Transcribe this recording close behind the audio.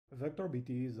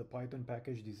VectorBT is a Python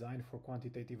package designed for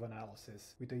quantitative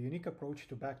analysis with a unique approach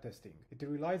to backtesting. It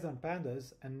relies on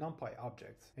pandas and NumPy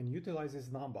objects and utilizes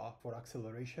Numba for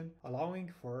acceleration, allowing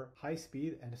for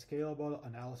high-speed and scalable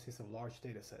analysis of large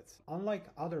datasets. Unlike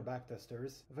other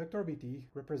backtesters, VectorBT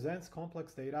represents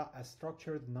complex data as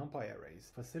structured NumPy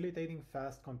arrays, facilitating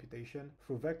fast computation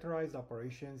through vectorized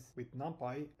operations with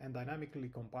NumPy and dynamically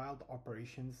compiled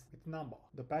operations with Numba.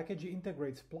 The package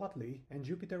integrates Plotly and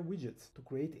Jupyter widgets to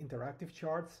create interactive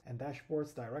charts and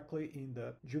dashboards directly in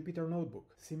the Jupyter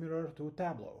notebook, similar to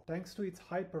Tableau. Thanks to its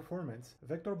high performance,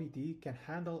 VectorBT can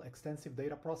handle extensive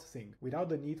data processing without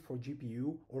the need for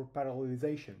GPU or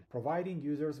parallelization, providing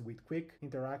users with quick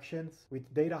interactions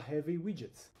with data-heavy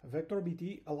widgets.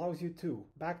 VectorBT allows you to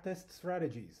backtest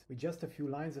strategies with just a few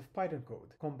lines of Python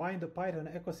code, combine the Python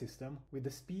ecosystem with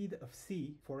the speed of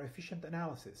C for efficient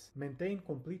analysis, maintain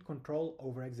complete control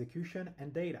over execution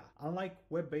and data, unlike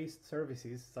web-based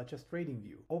services such as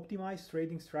TradingView, optimize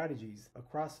trading strategies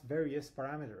across various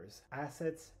parameters,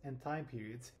 assets, and time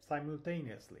periods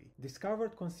simultaneously,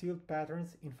 discovered concealed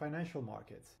patterns in financial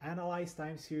markets, analyze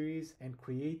time series and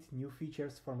create new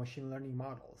features for machine learning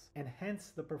models, enhance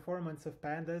the performance of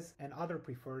pandas and other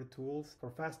preferred tools for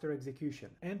faster execution,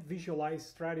 and visualize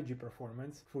strategy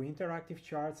performance through interactive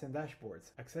charts and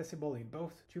dashboards, accessible in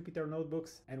both Jupyter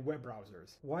notebooks and web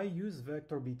browsers. Why use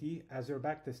VectorBT as your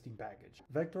backtesting package?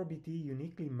 VectorBT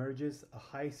uniquely merges a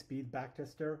high-speed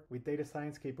backtester with data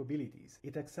science capabilities.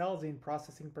 It excels in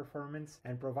processing performance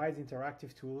and provides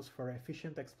interactive tools for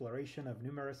efficient exploration of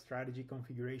numerous strategy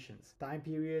configurations, time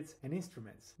periods, and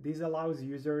instruments. This allows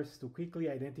users to quickly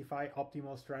identify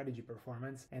optimal strategy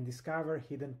performance and discover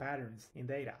hidden patterns in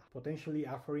data, potentially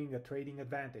offering a trading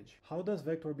advantage. How does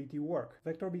VectorBT work?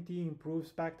 VectorBT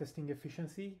improves backtesting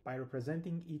efficiency by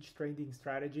representing each trading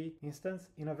strategy instance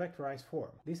in a vectorized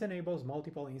form. This enables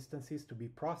multiple instances to be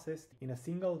processed in a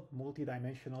single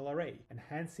multi-dimensional array,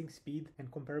 enhancing speed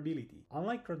and comparability.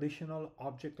 Unlike traditional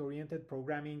object-oriented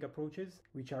programming approaches,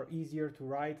 which are easier to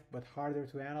write but harder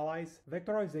to analyze,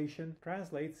 vectorization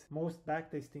translates most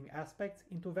backtesting aspects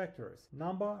into vectors.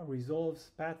 Numba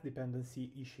resolves path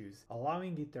dependency issues,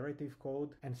 allowing iterative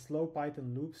code and slow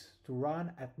Python loops to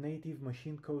run at native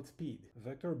machine code speed.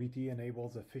 VectorBT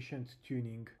enables efficient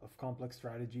tuning of complex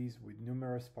strategies with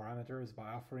numerous parameters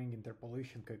by offering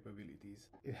interpolation capabilities.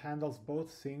 It handles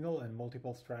both single and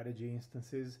multiple strategy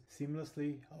instances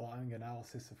seamlessly, allowing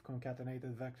analysis of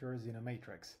concatenated vectors in a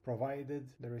matrix,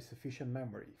 provided there is sufficient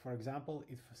memory. For example,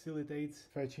 it facilitates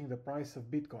fetching the price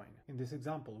of Bitcoin. In this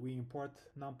example, we import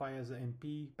NumPy as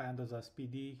MP, pandas as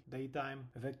PD, datetime,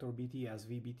 VectorBT as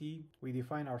VBT. We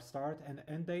define our start and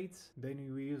end dates,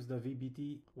 then we use the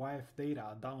VBT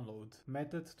YFData download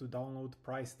method to download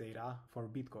price data for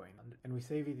Bitcoin, and we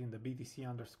save it in the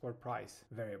BTC_price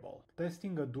variable.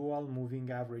 Testing a dual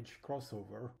moving average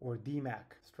crossover or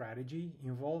DMAC strategy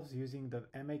involves using the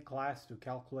MA class to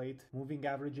calculate moving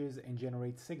averages and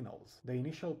generate signals. The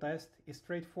initial test is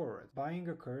straightforward. Buying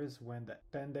occurs when the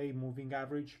 10-day moving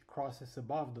average crosses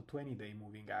above the 20-day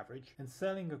moving average, and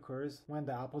selling occurs when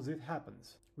the opposite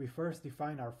happens. We first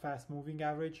define our fast moving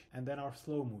average and then our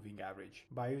slow moving average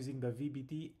by using the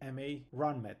VBT MA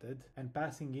run method and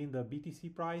passing in the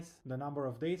BTC price, the number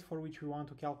of days for which we want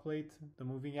to calculate the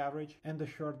moving average, and the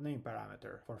short name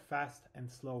parameter for fast and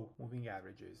slow moving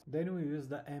averages. Then we use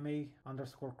the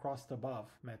MA_crossed above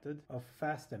method of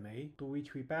fast MA, to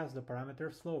which we pass the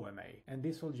parameter slow MA, and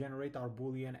this will generate our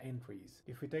Boolean entries.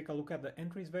 If we take a look at the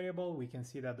entries variable, we can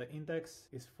see that the index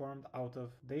is formed out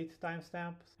of date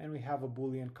timestamps, and we have a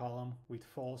Boolean column with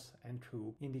false and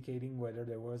true, indicating whether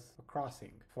there was a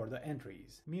crossing for the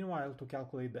entries. Meanwhile, to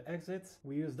calculate the exits,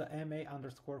 we use the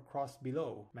MA_crossed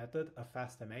below method of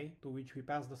fast MA, to which we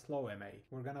pass the slow MA.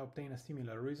 We're gonna obtain a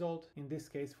similar result, in this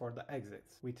case for the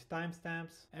exits, with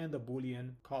timestamps and a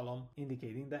Boolean column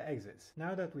indicating the exits.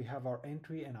 Now that we have our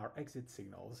entry and our exit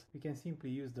signals, we can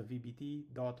simply use the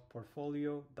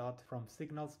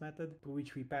vbt.portfolio.fromSignals method, to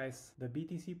which we pass the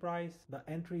BTC price, the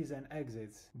entries and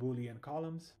exits Boolean columns,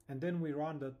 and then we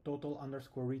run the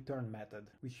total_return method,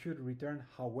 which should return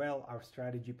how well our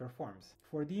strategy performs.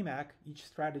 For DMAC, each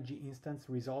strategy instance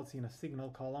results in a signal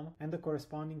column and the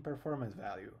corresponding performance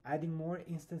value. Adding more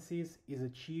instances is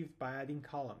achieved by adding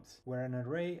columns, where an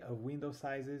array of window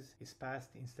sizes is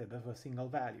passed instead of a single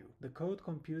value. The code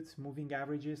computes moving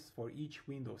averages for each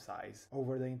window size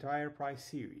over the entire price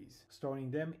series,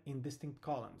 storing them in distinct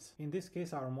columns. In this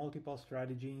case, our multiple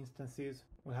strategy instances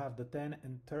will have the 10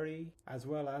 and 30 as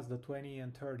well as the 20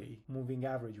 and 30 moving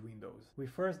average windows. We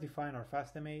first define our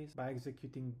fast MAs by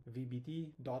executing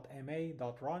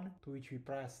vbt.ma.run, to which we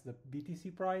pass the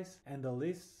BTC price and the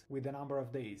lists with the number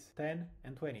of days. MAs, 10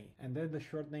 and 20, and then the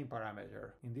short name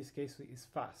parameter, in this case is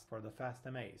fast for the fast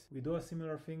MAs. We do a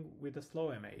similar thing with the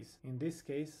slow MAs. In this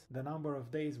case, the number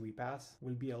of days we pass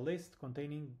will be a list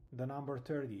containing the number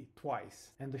 30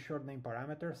 twice, and the short name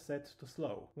parameter set to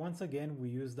slow. Once again, we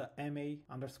use the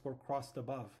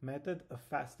MA_crossed_above method of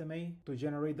fast MA to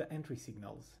generate the entry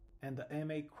signals, and the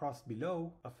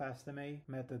MA_crossed_below a fast MA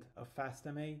method of fast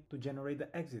MA to generate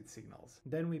the exit signals.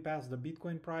 Then we pass the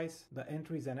Bitcoin price, the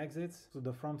entries and exits to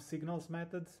the from_signals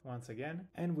methods once again,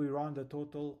 and we run the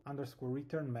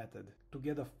total_return method to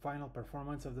get the final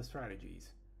performance of the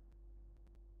strategies.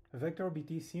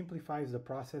 VectorBT simplifies the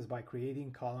process by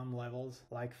creating column levels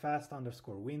like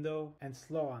fast_window and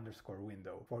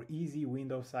slow_window for easy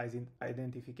window size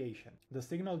identification. The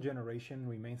signal generation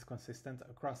remains consistent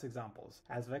across examples,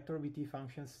 as VectorBT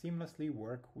functions seamlessly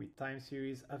work with time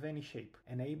series of any shape,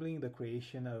 enabling the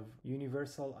creation of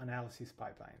universal analysis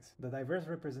pipelines. The diverse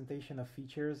representation of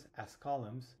features as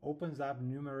columns opens up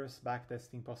numerous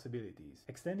backtesting possibilities.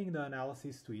 Extending the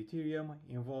analysis to Ethereum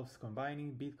involves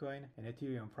combining Bitcoin and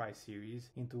Ethereum price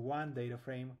series into one data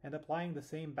frame and applying the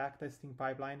same backtesting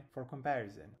pipeline for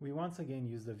comparison. We once again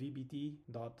use the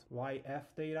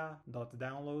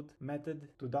vbt.yfdata.download method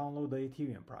to download the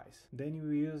Ethereum price. Then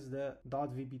we use the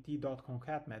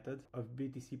 .vbt.concat method of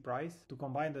BTC price to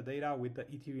combine the data with the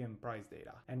Ethereum price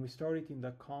data, and we store it in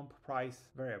the comp price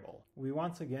variable. We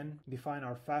once again define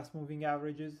our fast moving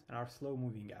averages and our slow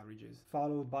moving averages,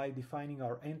 followed by defining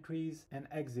our entries and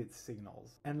exit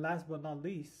signals. And last but not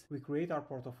least, we create our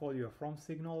portfolio from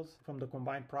signals from the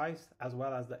combined price as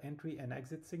well as the entry and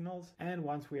exit signals, and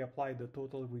once we apply the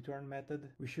total return method,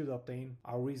 we should obtain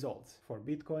our results for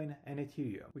Bitcoin and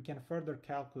Ethereum. We can further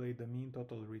calculate the mean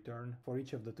total return for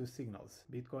each of the two signals,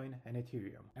 Bitcoin and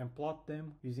Ethereum, and plot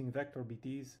them using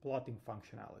VectorBT's plotting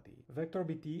functionality.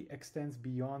 VectorBT extends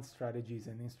beyond strategies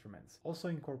and instruments, also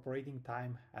incorporating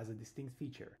time as a distinct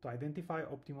feature. To identify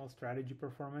optimal strategy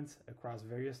performance across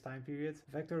various time periods,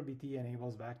 VectorBT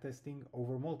enables backtesting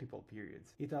over multiple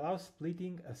periods. It allows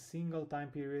splitting a single time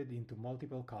period into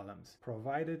multiple columns,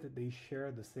 provided they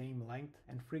share the same length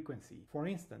and frequency. For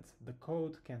instance, the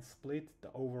code can split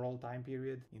the overall time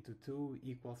period into two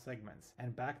equal segments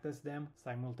and backtest them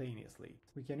simultaneously.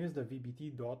 We can use the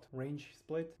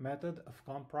vbt.range_split method of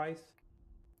comp price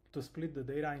to split the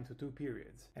data into two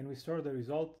periods, and we store the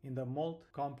result in the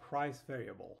mult_comp_price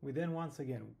variable. We then once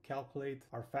again calculate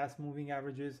our fast moving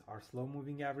averages, our slow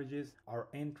moving averages, our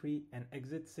entry and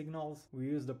exit signals. We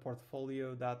use the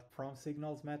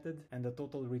portfolio.fromSignals method and the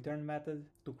total return method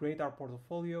to create our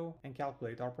portfolio and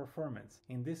calculate our performance.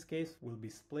 In this case, will be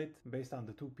split based on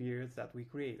the two periods that we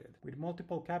created. With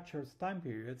multiple captured time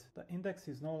periods, the index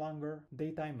is no longer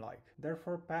daytime-like.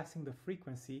 Therefore, passing the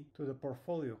frequency to the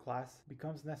portfolio class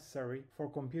becomes necessary for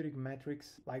computing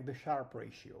metrics like the Sharpe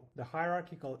ratio. The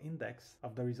hierarchical index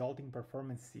of the resulting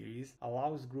performance series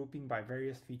allows grouping by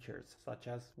various features such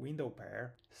as window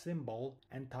pair, symbol,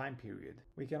 and time period.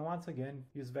 We can once again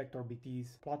use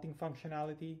VectorBT's plotting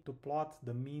functionality to plot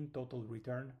the mean total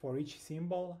return for each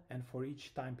symbol and for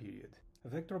each time period.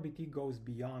 VectorBT goes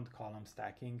beyond column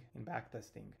stacking in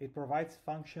backtesting. It provides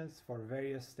functions for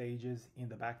various stages in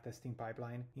the backtesting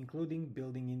pipeline, including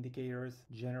building indicators,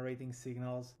 generating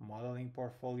signals, modeling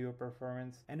portfolio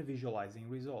performance, and visualizing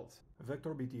results.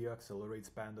 VectorBT accelerates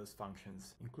pandas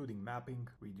functions, including mapping,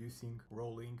 reducing,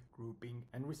 rolling, grouping,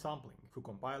 and resampling through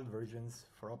compiled versions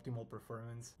for optimal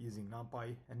performance using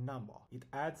NumPy and Numba. It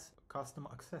adds a custom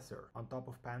accessor on top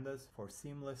of pandas for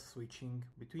seamless switching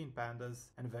between pandas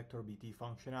and VectorBT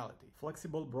functionality.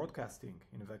 Flexible broadcasting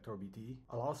in VectorBT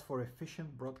allows for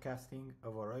efficient broadcasting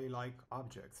of array-like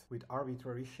objects with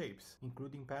arbitrary shapes,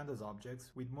 including pandas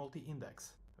objects with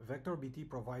multi-index. VectorBT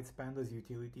provides pandas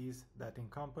utilities that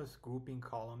encompass grouping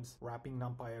columns, wrapping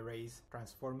NumPy arrays,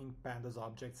 transforming pandas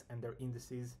objects and their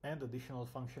indices, and additional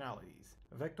functionalities.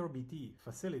 VectorBT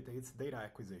facilitates data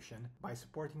acquisition by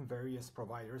supporting various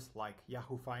providers like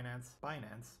Yahoo Finance,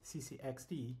 Binance,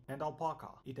 CCXT, and Alpaca.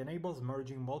 It enables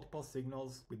merging multiple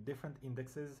signals with different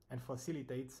indexes and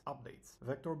facilitates updates.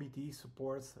 VectorBT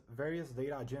supports various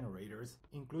data generators,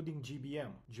 including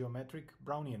GBM, Geometric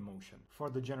Brownian Motion, for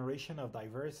the generation of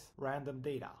diverse random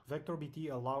data.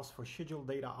 VectorBT allows for scheduled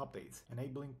data updates,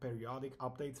 enabling periodic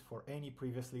updates for any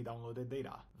previously downloaded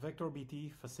data.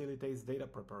 VectorBT facilitates data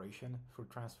preparation through through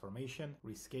transformation,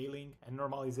 rescaling, and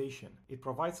normalization. It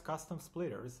provides custom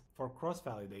splitters for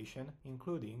cross-validation,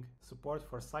 including support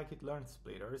for scikit-learn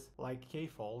splitters like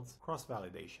k-folds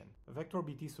cross-validation.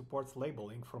 VectorBT supports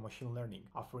labeling for machine learning,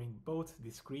 offering both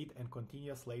discrete and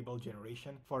continuous label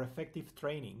generation for effective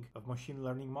training of machine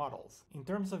learning models. In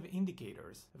terms of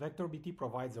indicators, VectorBT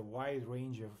provides a wide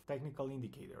range of technical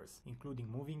indicators, including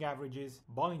moving averages,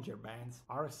 Bollinger Bands,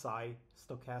 RSI,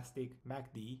 stochastic,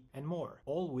 MACD, and more,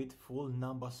 all with full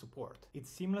Numba support. It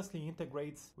seamlessly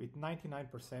integrates with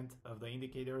 99% of the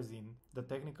indicators in the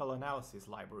technical analysis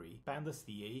library, pandas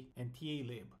TA and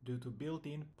TA-lib, due to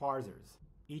built-in parsers.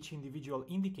 Each individual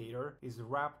indicator is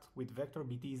wrapped with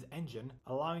VectorBT's engine,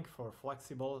 allowing for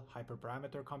flexible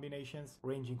hyperparameter combinations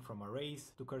ranging from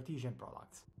arrays to Cartesian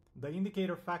products. The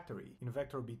indicator factory in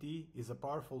VectorBT is a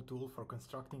powerful tool for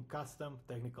constructing custom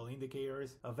technical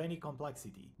indicators of any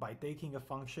complexity. By taking a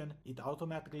function, it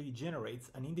automatically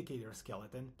generates an indicator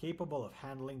skeleton capable of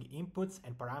handling inputs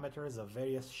and parameters of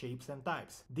various shapes and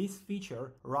types. This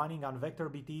feature, running on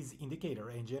VectorBT's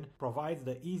indicator engine, provides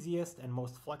the easiest and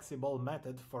most flexible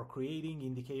method for creating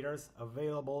indicators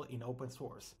available in open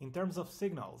source. In terms of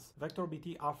signals,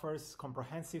 VectorBT offers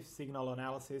comprehensive signal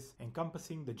analysis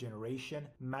encompassing the generation,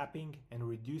 mapping and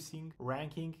reducing,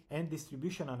 ranking, and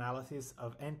distribution analysis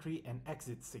of entry and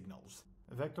exit signals.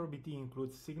 VectorBT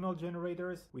includes signal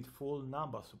generators with full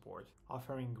Numba support,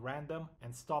 offering random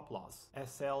and stop-loss,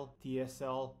 SL,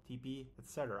 TSL, TP,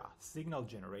 etc. signal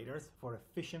generators for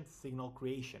efficient signal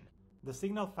creation. The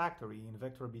signal factory in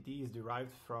VectorBT is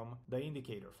derived from the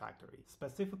indicator factory,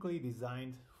 specifically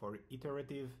designed for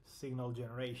iterative signal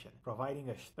generation,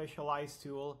 providing a specialized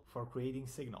tool for creating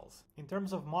signals. In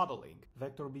terms of modeling,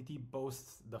 VectorBT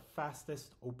boasts the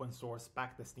fastest open-source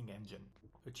backtesting engine,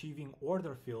 achieving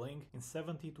order filling in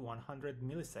 70 to 100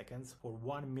 milliseconds for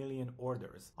 1 million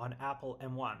orders on Apple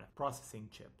M1 processing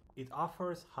chip. It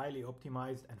offers highly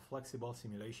optimized and flexible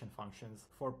simulation functions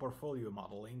for portfolio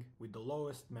modeling with the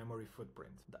lowest memory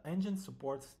footprint. The engine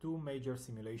supports two major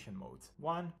simulation modes.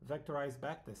 One, vectorized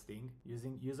backtesting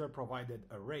using user-provided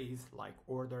arrays like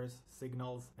orders,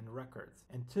 signals, and records.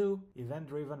 And two,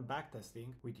 event-driven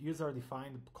backtesting with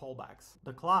user-defined callbacks.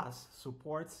 The class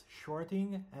supports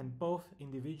shorting and both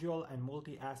individual and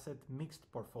multi-asset mixed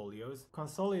portfolios,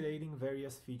 consolidating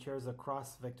various features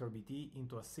across VectorBT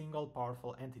into a single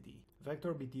powerful entity.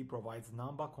 VectorBT provides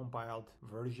Numba-compiled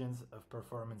versions of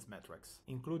performance metrics,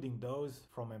 including those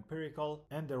from empirical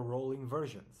and their rolling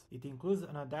versions. It includes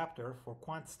an adapter for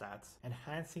QuantStats,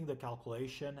 enhancing the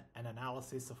calculation and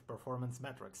analysis of performance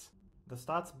metrics. The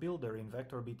stats builder in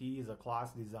VectorBT is a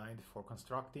class designed for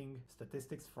constructing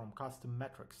statistics from custom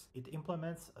metrics. It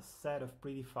implements a set of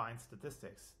predefined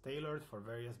statistics tailored for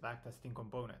various backtesting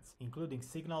components, including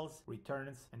signals,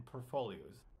 returns, and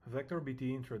portfolios.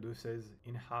 VectorBT introduces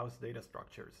in-house data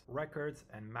structures, records,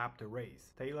 and mapped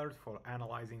arrays, tailored for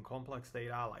analyzing complex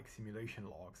data like simulation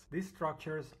logs. These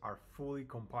structures are fully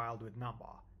compiled with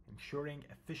Numba, ensuring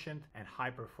efficient and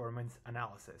high-performance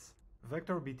analysis.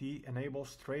 VectorBT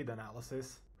enables trade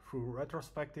analysis through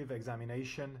retrospective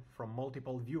examination from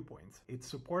multiple viewpoints. It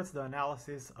supports the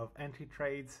analysis of entry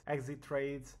trades, exit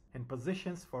trades, and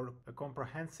positions for a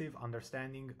comprehensive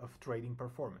understanding of trading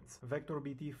performance.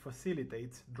 VectorBT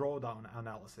facilitates drawdown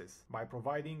analysis by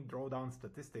providing drawdown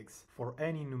statistics for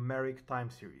any numeric time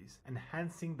series,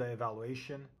 enhancing the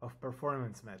evaluation of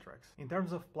performance metrics. In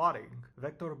terms of plotting,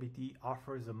 VectorBT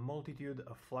offers a multitude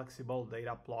of flexible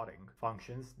data plotting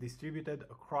functions distributed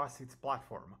across its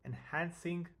platform,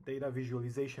 enhancing data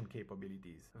visualization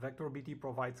capabilities. VectorBT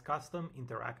provides custom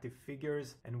interactive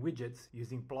figures and widgets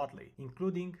using Plotly,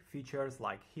 including features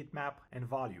like heatmap and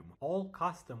volume. All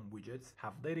custom widgets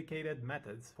have dedicated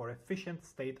methods for efficient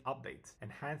state updates,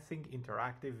 enhancing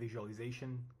interactive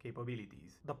visualization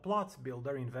capabilities. The plots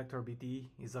builder in VectorBT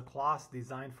is a class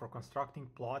designed for constructing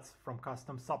plots from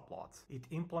custom subplots. It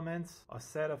implements a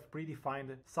set of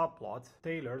predefined subplots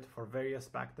tailored for various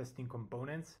backtesting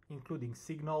components, including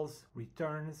signals,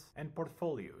 returns, and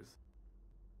portfolios.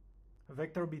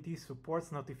 VectorBT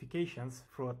supports notifications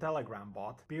through a Telegram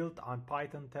bot built on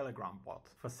Python Telegram bot,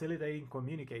 facilitating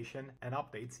communication and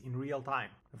updates in real time.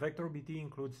 VectorBT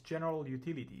includes general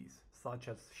utilities such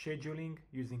as scheduling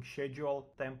using schedule,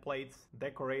 templates,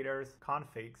 decorators,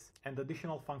 configs, and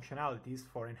additional functionalities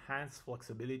for enhanced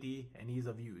flexibility and ease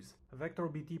of use.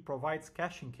 VectorBT provides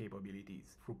caching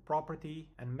capabilities through property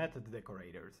and method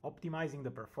decorators, optimizing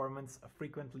the performance of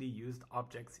frequently used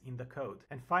objects in the code.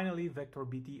 And finally,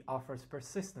 VectorBT offers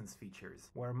persistence features,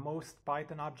 where most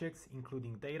Python objects,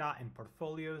 including data and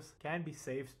portfolios, can be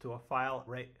saved to a file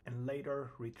and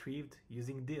later retrieved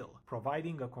using DIL,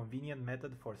 providing a convenient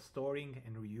method for storing storing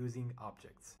and reusing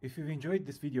objects. If you've enjoyed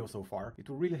this video so far, it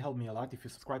will really help me a lot if you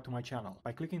subscribe to my channel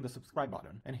by clicking the subscribe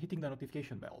button and hitting the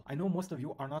notification bell. I know most of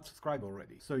you are not subscribed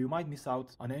already, so you might miss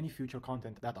out on any future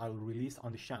content that I will release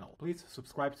on this channel. Please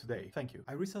subscribe today. Thank you.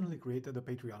 I recently created a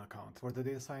Patreon account for the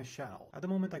data science channel. At the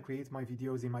moment I create my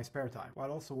videos in my spare time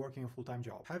while also working a full-time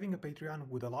job. Having a Patreon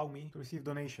would allow me to receive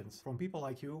donations from people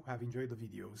like you who have enjoyed the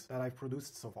videos that I've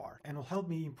produced so far, and will help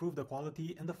me improve the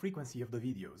quality and the frequency of the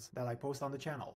videos that I post on the channel.